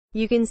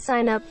You can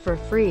sign up for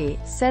free,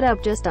 set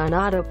up just on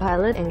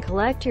autopilot and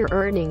collect your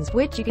earnings,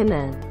 which you can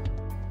then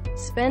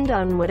spend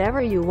on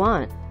whatever you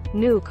want.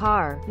 New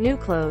car, new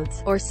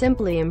clothes, or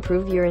simply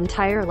improve your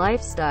entire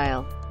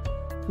lifestyle.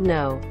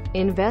 No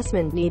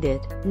investment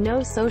needed.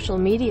 No social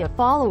media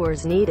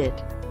followers needed.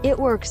 It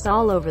works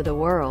all over the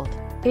world.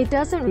 It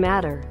doesn't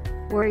matter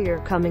where you're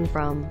coming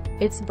from.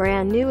 It's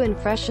brand new and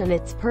fresh, and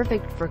it's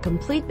perfect for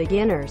complete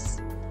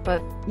beginners.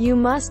 But you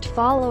must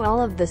follow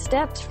all of the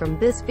steps from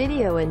this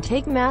video and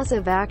take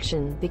massive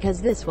action,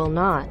 because this will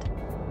not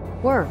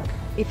work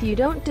if you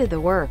don't do the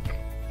work.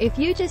 If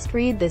you just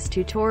read this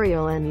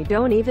tutorial and you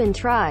don't even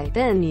try,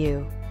 then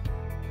you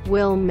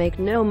will make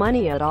no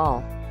money at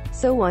all.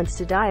 So wants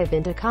to dive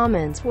into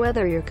comments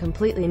whether you're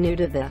completely new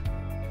to the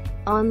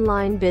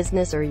online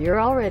business or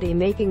you're already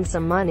making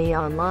some money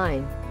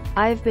online.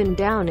 I've been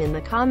down in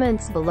the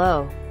comments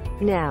below.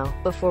 Now,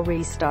 before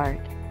we start,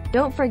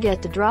 don't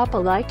forget to drop a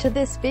like to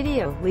this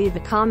video, leave a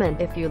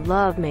comment if you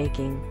love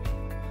making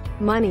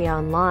money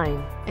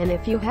online, and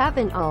if you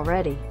haven't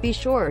already, be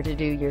sure to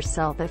do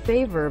yourself a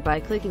favor by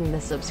clicking the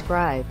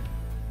subscribe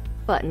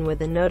button with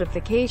the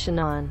notification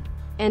on,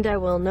 and I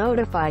will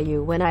notify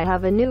you when I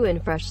have a new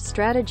and fresh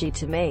strategy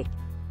to make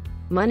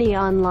money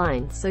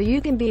online, so you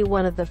can be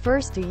one of the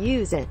first to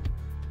use it.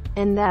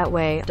 And that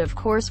way, of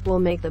course, we'll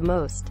make the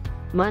most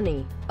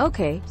money.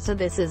 Okay, so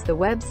this is the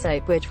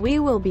website which we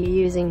will be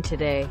using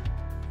today.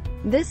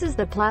 This is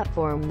the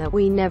platform that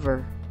we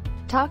never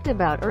talked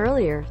about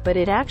earlier, but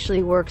it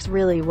actually works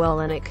really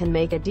well, and it can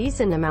make a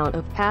decent amount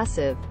of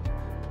passive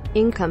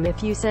income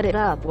if you set it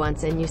up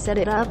once and you set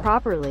it up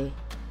properly.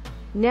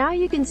 Now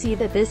you can see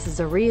that this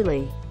is a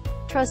really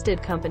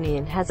trusted company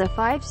and has a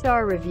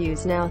 5-star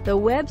reviews. Now the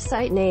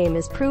website name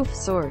is Proof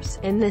Source,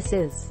 and this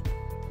is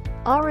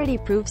already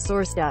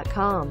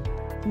proofsource.com.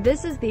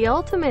 This is the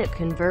ultimate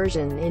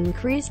conversion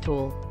increase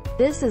tool.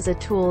 This is a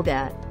tool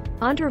that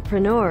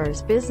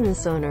entrepreneurs,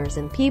 business owners,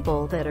 and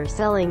people that are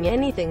selling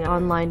anything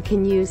online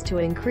can use to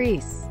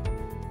increase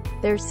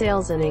their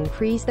sales and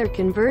increase their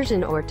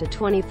conversion. Or to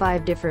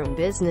 25 different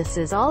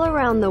businesses all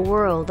around the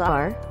world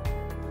are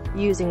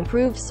using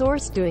Proof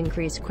Source to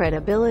increase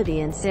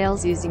credibility and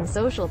sales using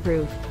social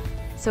proof.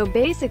 So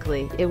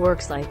basically, it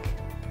works like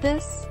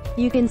this.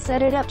 You can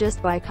set it up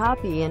just by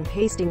copy and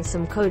pasting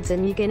some codes,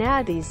 and you can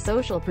add these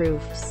social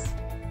proofs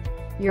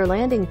your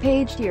landing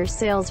page to your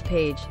sales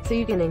page, so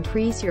you can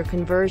increase your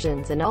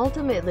conversions and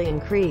ultimately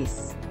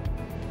increase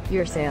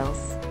your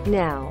sales.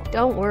 Now,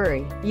 don't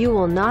worry, you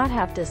will not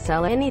have to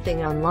sell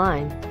anything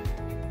online.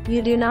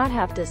 You do not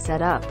have to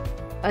set up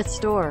a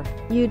store.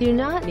 You do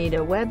not need a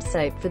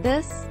website for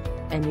this,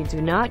 and you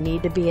do not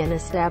need to be an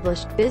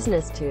established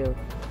business to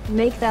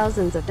make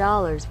thousands of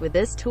dollars with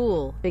this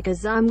tool,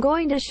 because I'm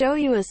going to show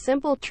you a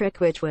simple trick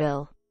which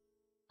will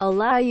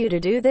allow you to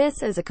do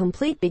this as a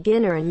complete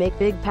beginner and make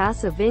big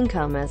passive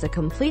income as a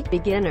complete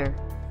beginner.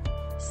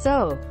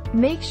 So,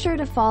 make sure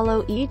to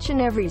follow each and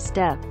every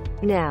step.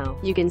 Now,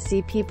 you can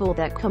see people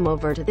that come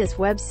over to this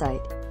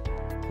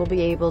website will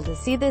be able to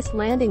see this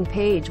landing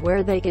page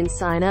where they can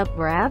sign up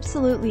for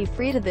absolutely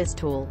free to this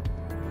tool.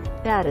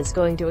 That is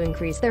going to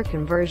increase their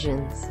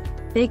conversions.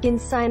 They can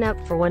sign up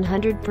for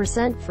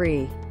 100%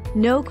 free.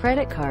 No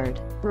credit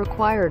card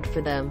required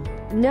for them.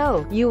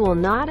 No, you will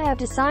not have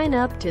to sign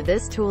up to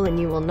this tool, and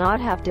you will not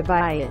have to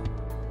buy it.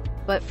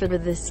 But for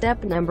this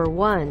step number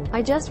 1,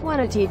 I just want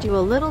to teach you a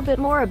little bit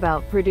more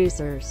about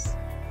producers.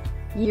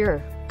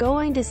 You're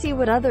going to see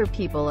what other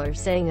people are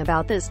saying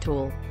about this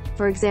tool.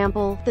 For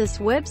example, this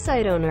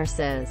website owner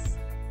says,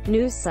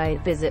 news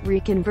site visit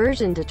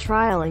reconversion to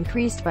trial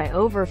increased by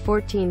over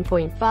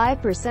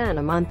 14.5%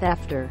 a month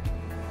after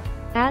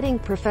adding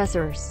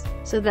professors.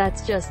 So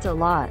that's just a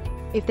lot.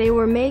 If they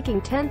were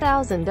making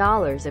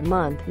 $10,000 a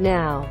month,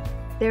 now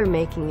they're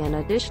making an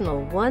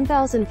additional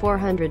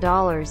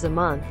 $1,400 a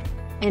month.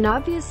 And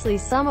obviously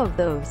some of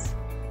those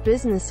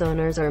business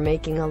owners are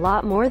making a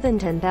lot more than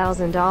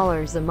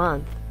 $10,000 a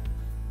month.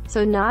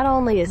 So not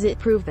only is it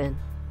proven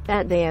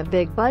that they have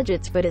big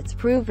budgets, but it's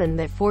proven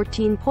that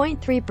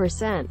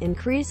 14.3%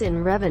 increase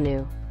in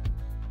revenue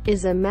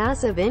is a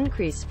massive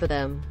increase for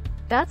them.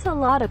 That's a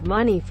lot of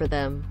money for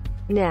them.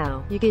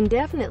 Now, you can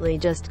definitely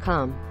just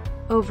come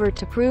over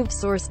to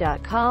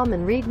proofsource.com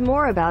and read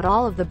more about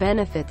all of the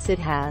benefits it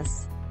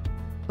has.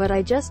 But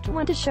I just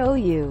want to show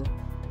you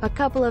a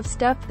couple of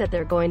steps that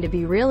they're going to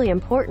be really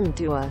important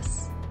to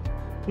us.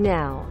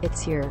 Now,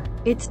 it's here.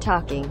 It's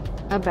talking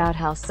about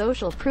how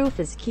social proof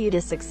is key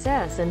to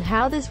success and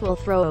how this will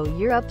throw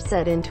your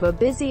upset into a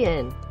busy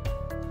and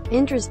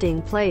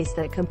interesting place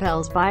that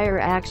compels buyer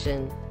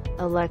action.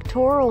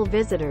 Electoral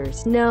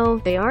visitors. No,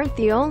 they aren't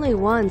the only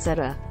ones at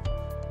a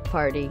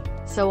party.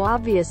 So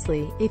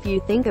obviously, if you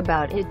think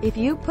about it, if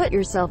you put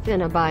yourself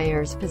in a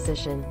buyer's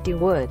position, you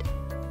would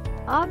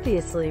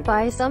obviously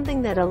buy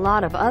something that a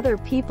lot of other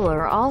people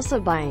are also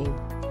buying.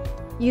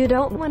 You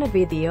don't want to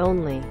be the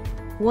only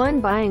one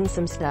buying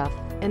some stuff,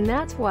 and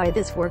that's why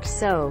this works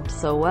so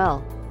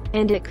well.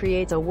 And it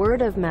creates a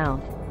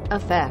word-of-mouth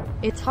effect.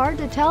 It's hard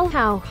to tell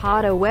how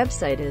hot a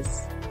website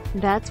is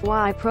That's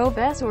why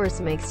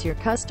ProVesource makes your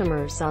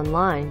customers'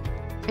 online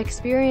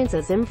experience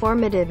as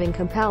informative and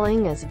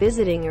compelling as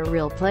visiting a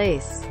real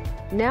place.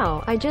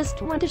 Now, I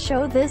just want to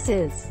show this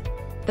is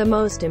the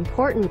most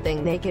important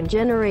thing. They can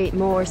generate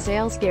more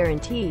sales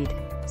guaranteed.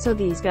 So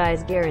these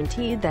guys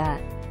guaranteed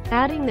that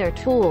adding their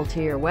tool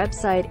to your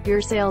website,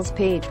 your sales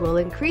page will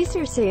increase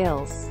your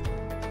sales.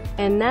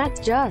 And that's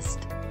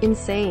just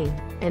insane.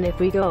 And if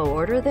we go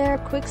over their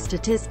quick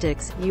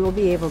statistics, you will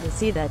be able to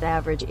see that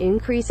average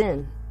increase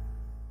in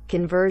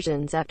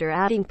conversions after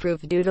adding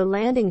proof due to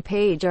landing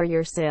page or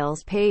your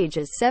sales page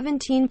is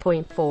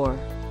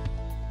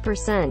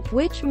 17.4%,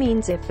 which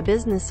means if a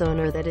business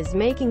owner that is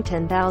making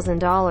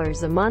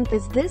 $10,000 a month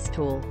is this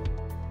tool,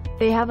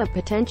 they have a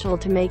potential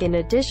to make an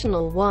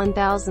additional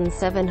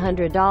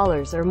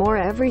 $1,700 or more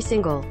every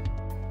single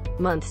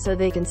month, so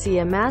they can see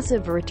a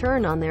massive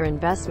return on their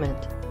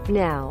investment.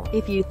 Now,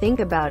 if you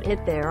think about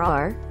it, there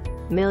are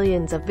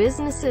millions of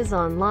businesses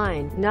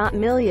online, not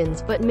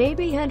millions but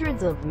maybe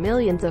hundreds of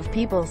millions of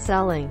people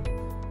selling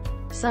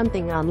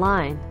something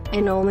online,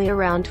 and only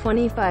around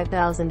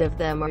 25,000 of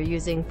them are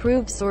using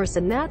ProVesource,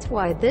 and that's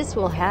why this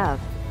will have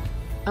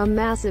a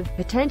massive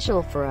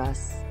potential for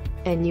us.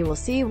 And you will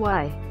see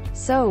why.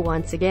 So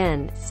once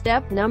again,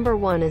 step number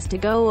 1 is to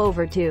go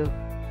over to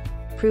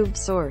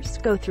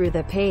ProVesource, go through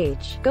the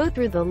page, go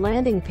through the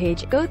landing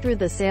page, go through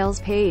the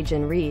sales page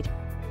and read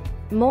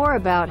more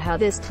about how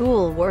this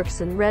tool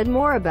works and read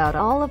more about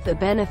all of the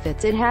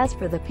benefits it has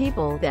for the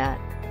people that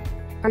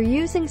are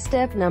using.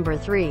 Step number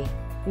 3.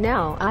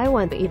 Now, I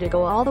want you to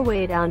go all the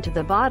way down to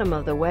the bottom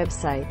of the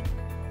website,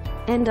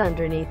 and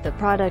underneath the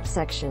product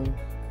section,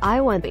 I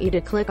want you to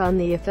click on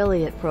the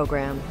affiliate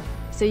program.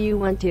 So you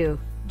want to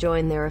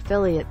join their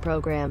affiliate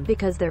program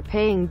because they're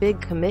paying big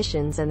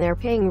commissions and they're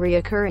paying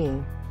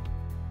reoccurring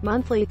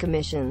monthly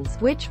commissions,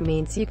 which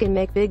means you can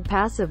make big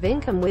passive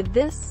income with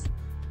this.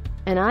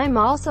 And I'm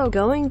also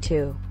going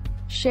to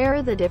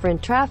share the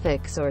different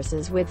traffic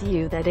sources with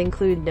you that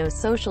include no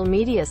social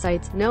media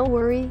sites, no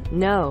worry,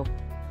 no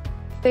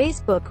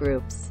Facebook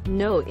groups,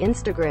 no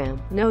Instagram,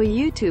 no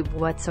YouTube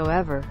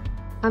whatsoever.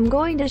 I'm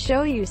going to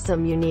show you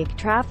some unique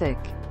traffic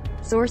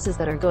sources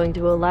that are going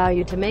to allow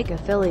you to make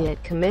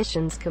affiliate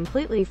commissions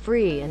completely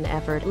free and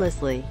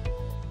effortlessly.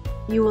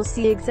 You will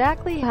see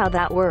exactly how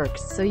that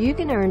works, so you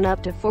can earn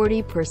up to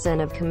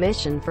 40% of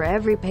commission for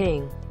every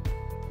paying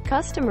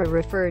customer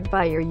referred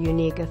by your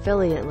unique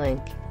affiliate link.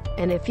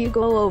 And if you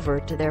go over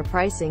to their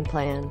pricing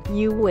plan,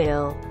 you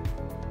will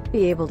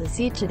be able to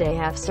see today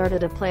have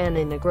started a plan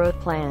in a growth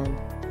plan.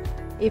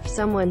 If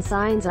someone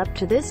signs up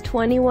to this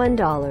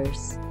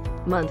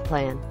 $21 month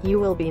plan, you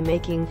will be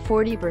making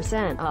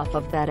 40% off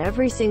of that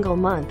every single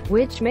month,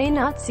 which may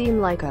not seem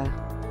like a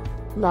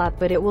lot,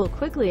 but it will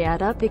quickly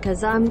add up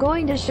because I'm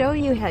going to show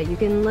you how you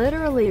can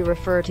literally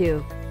refer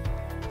to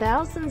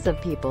thousands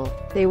of people.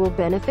 They will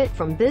benefit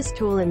from this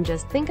tool, and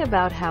just think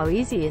about how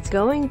easy it's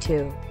going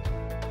to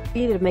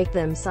be to make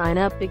them sign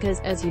up, because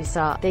as you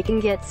saw, they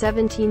can get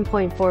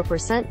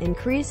 17.4%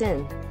 increase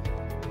in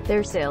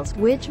their sales,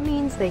 which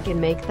means they can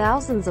make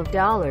thousands of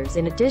dollars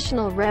in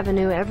additional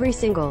revenue every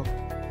single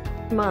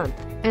month.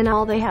 And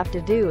all they have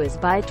to do is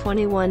buy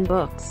 21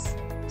 books.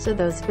 So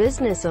those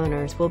business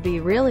owners will be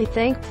really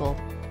thankful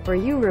for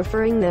you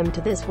referring them to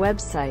this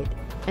website.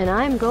 And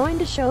I'm going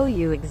to show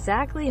you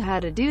exactly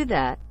how to do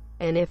that.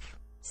 And if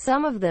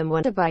some of them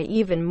want to buy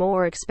even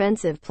more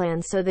expensive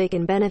plans so they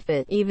can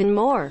benefit even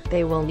more,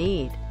 they will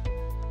need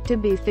to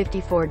be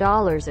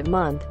 $54 a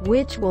month,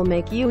 which will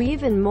make you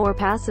even more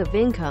passive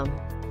income.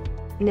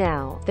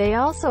 Now, they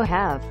also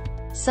have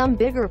some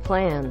bigger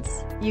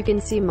plans. You can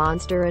see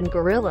Monster and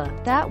Gorilla,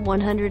 that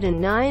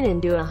 $109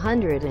 and do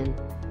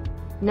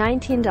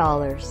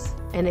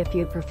 $119. And if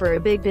you prefer a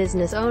big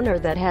business owner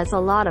that has a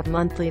lot of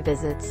monthly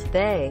visits,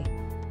 they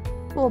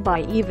will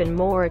buy even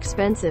more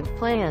expensive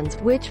plans,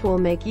 which will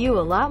make you a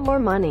lot more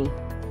money.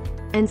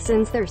 And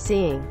since they're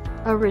seeing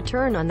a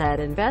return on that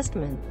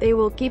investment, they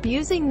will keep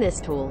using this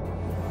tool.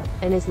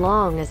 And as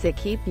long as they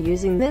keep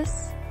using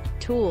this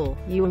tool,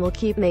 you will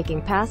keep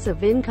making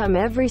passive income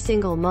every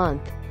single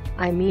month.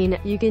 I mean,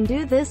 you can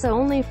do this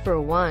only for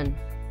 1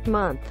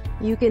 month.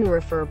 You can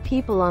refer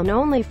people on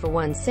only for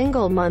 1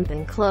 single month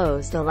and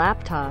close the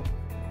laptop.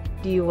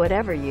 Do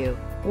whatever you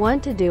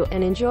want to do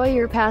and enjoy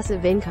your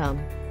passive income.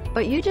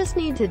 But you just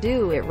need to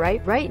do it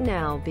right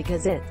now,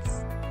 because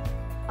it's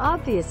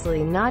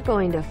obviously not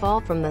going to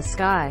fall from the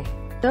sky.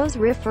 Those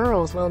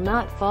referrals will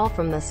not fall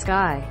from the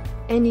sky.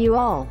 And you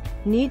all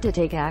need to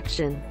take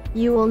action.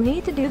 You will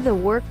need to do the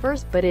work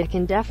first, but it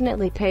can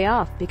definitely pay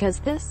off because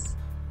this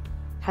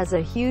has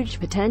a huge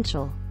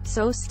potential.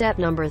 So step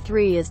number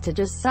 3 is to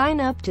just sign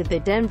up to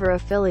the Denver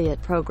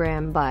affiliate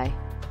program by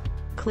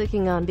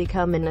clicking on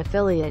Become an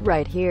Affiliate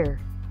right here.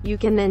 You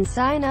can then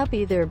sign up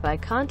either by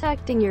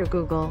contacting your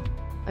Google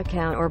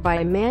account or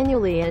by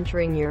manually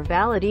entering your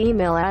valid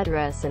email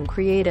address and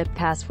create a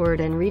password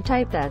and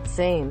retype that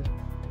same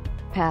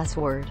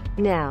password.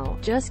 Now,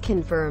 just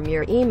confirm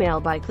your email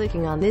by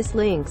clicking on this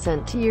link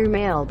sent to your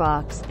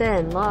mailbox,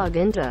 then log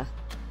into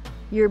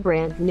your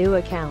brand new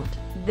account.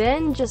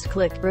 Then just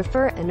click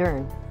Refer and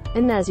Earn.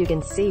 And as you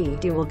can see,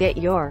 you will get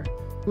your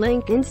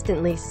link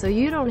instantly, so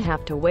you don't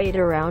have to wait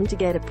around to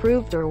get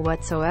approved or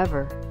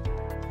whatsoever.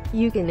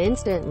 You can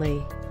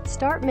instantly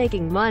start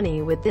making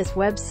money with this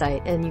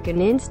website, and you can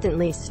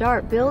instantly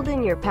start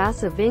building your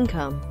passive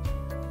income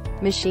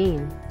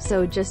machine.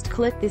 So just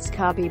click this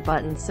copy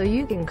button so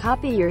you can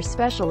copy your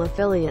special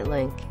affiliate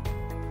link.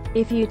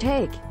 If you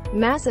take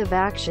massive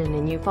action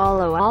and you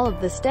follow all of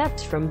the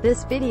steps from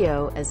this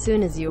video, as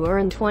soon as you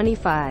earn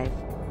 $25,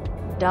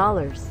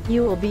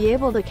 you will be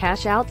able to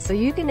cash out, so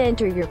you can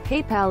enter your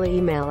PayPal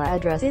email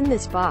address in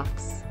this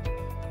box.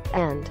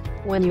 And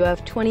when you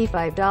have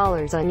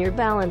 $25 on your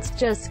balance,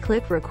 just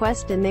click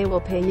Request and they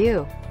will pay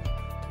you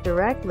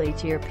directly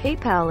to your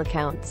PayPal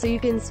account, so you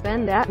can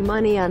spend that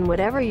money on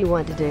whatever you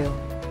want to do.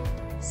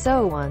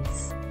 So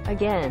once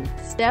again,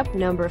 step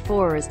number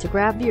 4 is to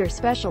grab your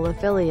special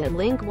affiliate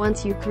link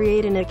once you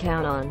create an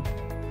account on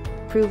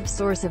Approved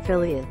Source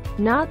Affiliate,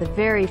 not the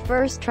very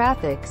first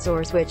traffic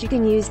source which you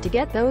can use to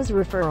get those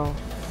referral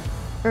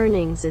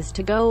earnings, is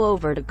to go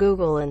over to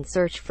Google and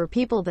search for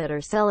people that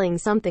are selling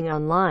something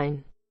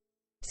online.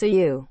 So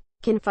you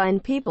can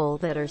find people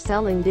that are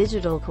selling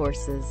digital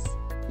courses.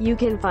 You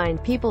can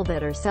find people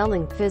that are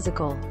selling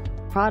physical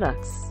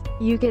products.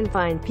 You can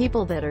find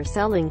people that are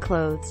selling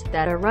clothes,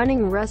 that are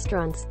running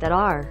restaurants, that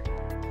are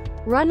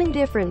running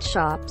different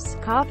shops,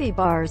 coffee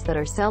bars that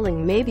are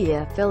selling maybe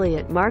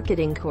affiliate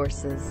marketing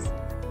courses,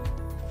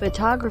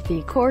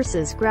 photography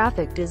courses,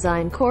 graphic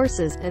design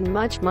courses, and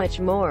much, much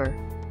more.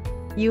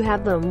 You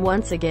have them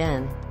once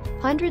again.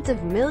 Hundreds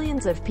of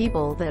millions of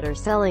people that are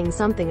selling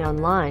something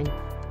online.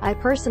 I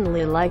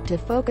personally like to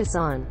focus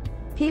on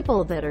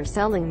people that are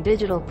selling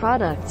digital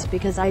products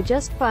because I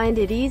just find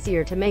it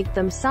easier to make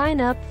them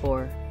sign up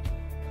for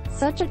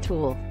such a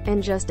tool.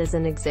 And just as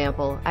an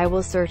example, I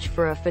will search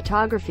for a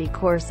photography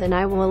course and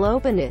I will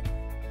open it.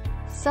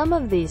 Some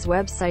of these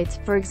websites,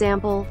 for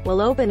example,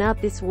 will open up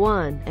this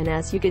one, and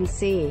as you can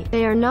see,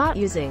 they are not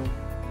using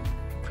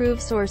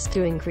Approved Source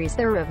to increase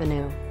their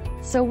revenue.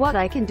 So what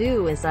I can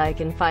do is I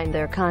can find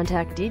their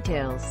contact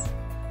details,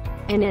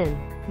 and in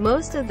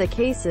most of the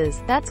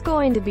cases, that's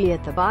going to be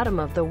at the bottom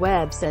of the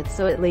website,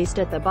 so at least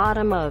at the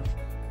bottom of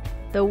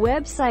the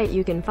website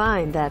you can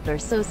find that their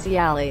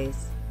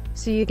sociales.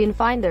 So you can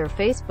find their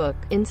Facebook,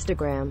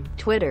 Instagram,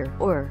 Twitter,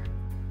 or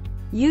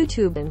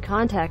YouTube and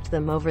contact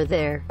them over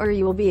there, or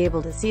you will be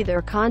able to see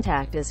their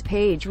contact us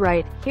page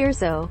right here,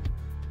 so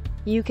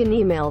you can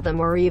email them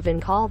or even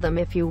call them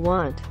if you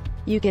want.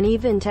 You can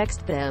even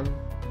text them.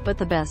 But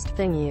the best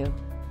thing you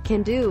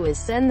can do is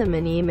send them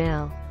an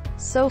email.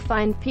 So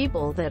find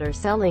people that are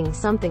selling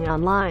something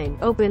online,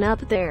 open up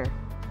their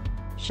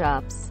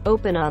shops,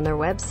 open on their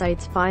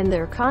websites, find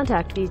their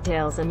contact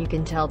details, and you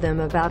can tell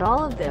them about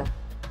all of the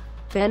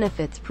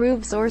benefits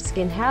Approved Source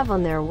can have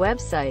on their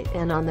website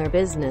and on their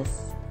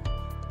business.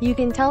 You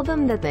can tell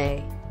them that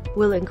they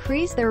will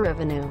increase their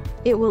revenue.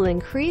 It will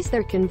increase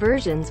their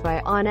conversions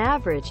by on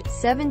average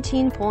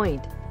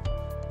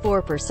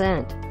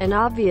 17.4%. And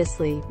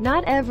obviously,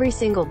 not every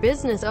single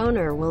business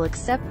owner will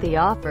accept the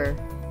offer.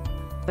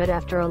 But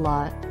after a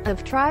lot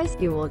of tries,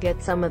 you will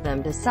get some of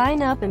them to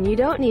sign up, and you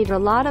don't need a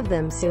lot of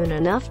them soon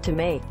enough to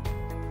make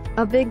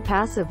a big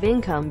passive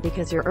income,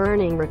 because you're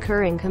earning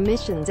recurring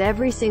commissions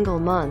every single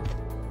month.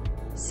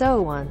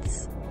 So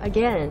once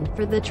again,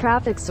 for the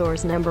traffic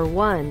source number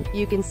 1,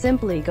 you can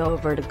simply go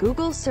over to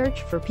Google,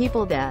 search for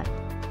people that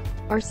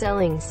are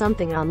selling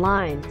something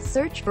online,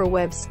 search for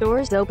web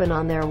stores, open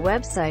on their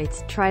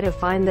websites, try to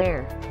find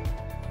their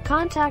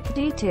contact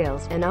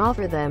details, and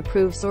offer them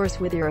Approved Source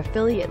with your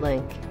affiliate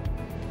link.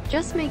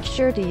 Just make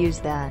sure to use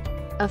that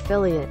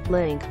affiliate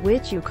link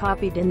which you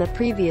copied in the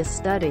previous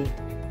study,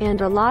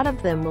 and a lot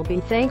of them will be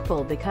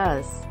thankful,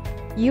 because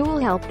you will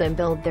help them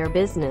build their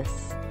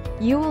business.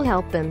 You will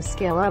help them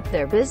scale up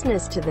their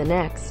business to the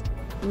next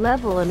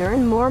level and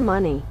earn more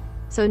money.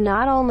 So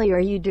not only are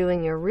you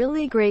doing a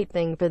really great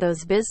thing for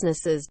those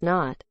businesses,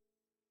 not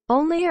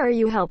only are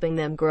you helping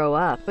them grow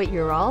up, but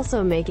you're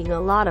also making a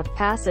lot of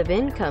passive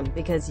income,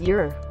 because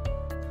you're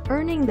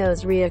earning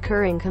those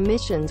reoccurring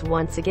commissions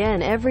once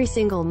again every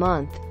single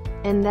month.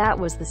 And that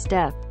was the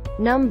step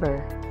number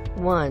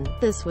 1.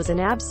 This was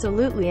an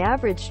absolutely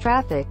average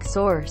traffic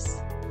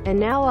source. And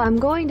now I'm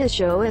going to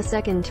show a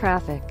second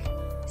traffic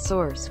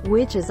source,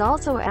 which is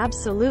also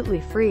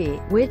absolutely free,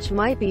 which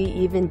might be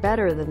even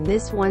better than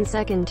this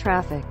 1-second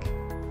traffic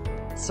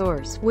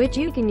source, which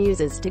you can use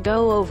is to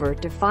go over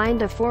to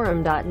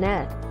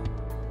findaforum.net.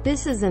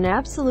 This is an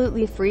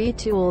absolutely free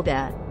tool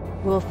that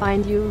will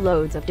find you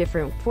loads of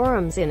different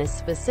forums in a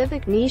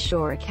specific niche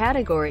or a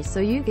category, so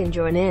you can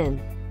join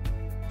in,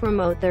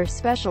 promote their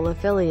special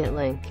affiliate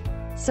link.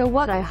 So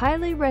what I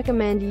highly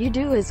recommend you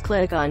do is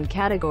click on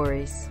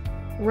categories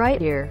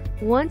right here.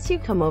 Once you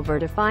come over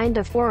to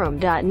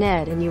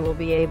findaforum.net, and you will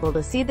be able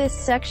to see this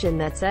section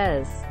that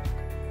says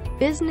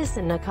Business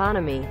and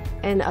Economy,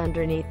 and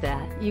underneath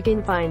that, you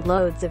can find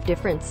loads of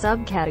different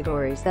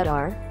subcategories that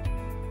are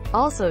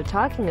also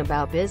talking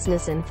about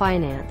business and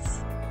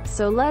finance.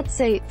 So let's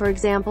say, for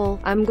example,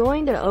 I'm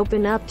going to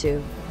open up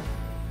to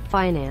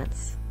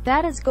finance.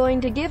 That is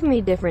going to give me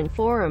different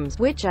forums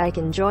which I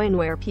can join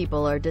where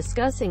people are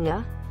discussing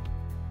a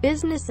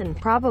business and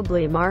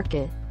probably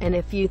market. And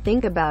if you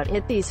think about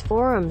it, these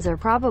forums are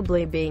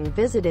probably being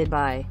visited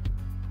by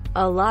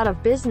a lot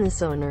of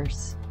business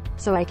owners.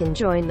 So I can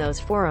join those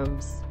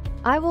forums.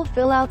 I will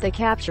fill out the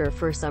captcha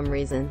for some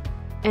reason.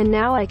 And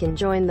now I can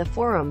join the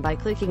forum by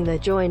clicking the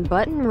join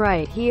button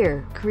right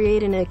here,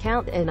 create an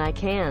account, and I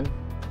can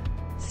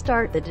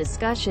start the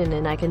discussion,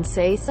 and I can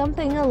say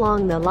something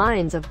along the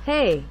lines of,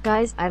 "Hey,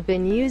 guys, I've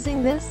been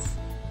using this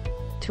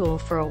tool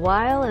for a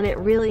while and it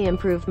really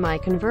improved my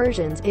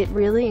conversions, it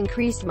really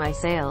increased my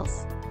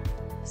sales.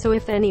 So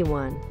if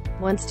anyone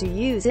wants to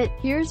use it,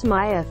 here's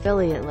my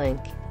affiliate link.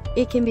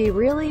 It can be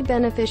really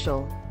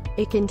beneficial.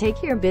 It can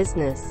take your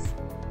business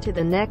to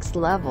the next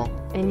level."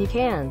 And you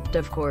can,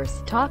 of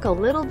course, talk a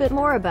little bit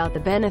more about the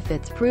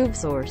benefits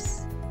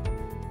ProveSource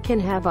can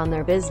have on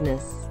their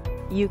business.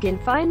 You can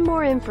find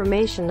more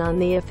information on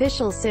the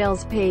official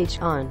sales page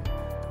on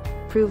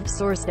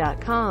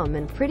ProveSource.com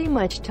and pretty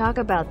much talk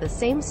about the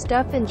same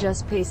stuff and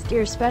just paste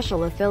your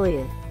special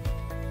affiliate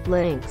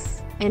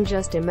links. And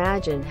just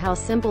imagine how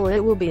simple it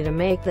will be to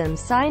make them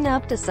sign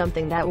up to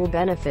something that will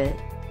benefit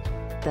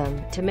them,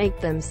 to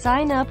make them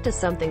sign up to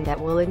something that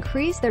will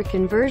increase their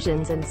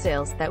conversions and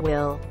sales, that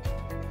will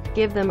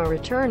give them a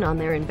return on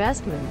their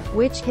investment,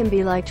 which can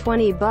be like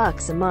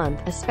 $20 a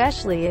month,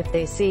 especially if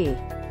they see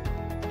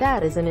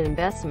that as an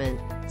investment.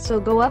 So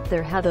go up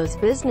there, how those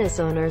business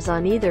owners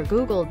on either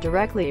Google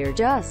directly or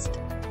just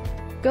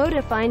go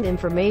to find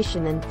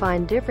information and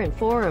find different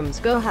forums.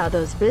 Go how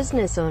those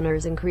business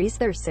owners increase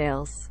their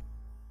sales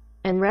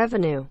and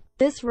revenue.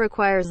 This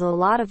requires a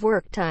lot of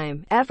work,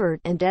 time, effort,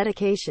 and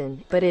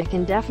dedication, but it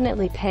can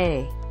definitely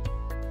pay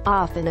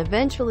off and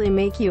eventually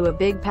make you a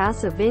big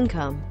passive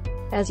income.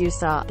 As you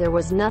saw, there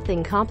was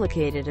nothing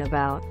complicated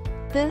about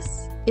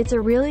this. It's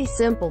a really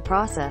simple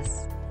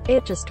process.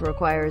 It just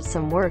requires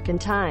some work and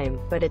time,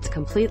 but it's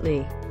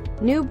completely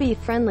newbie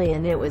friendly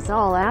and it was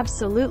all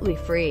absolutely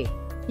free.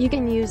 You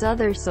can use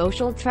other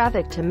social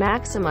traffic to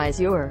maximize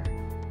your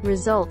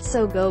results,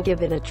 so go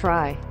give it a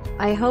try.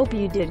 I hope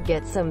you did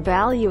get some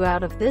value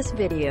out of this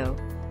video.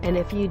 And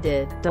if you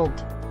did,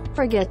 don't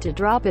forget to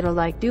drop it a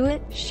like, do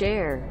it,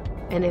 share.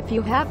 And if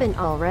you haven't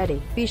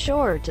already, be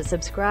sure to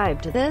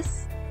subscribe to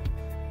this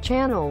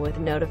channel with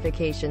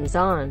notifications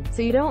on,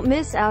 so you don't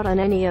miss out on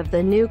any of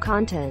the new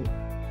content.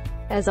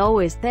 As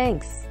always,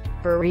 thanks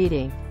for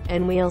reading,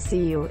 and we'll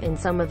see you in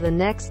some of the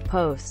next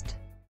post.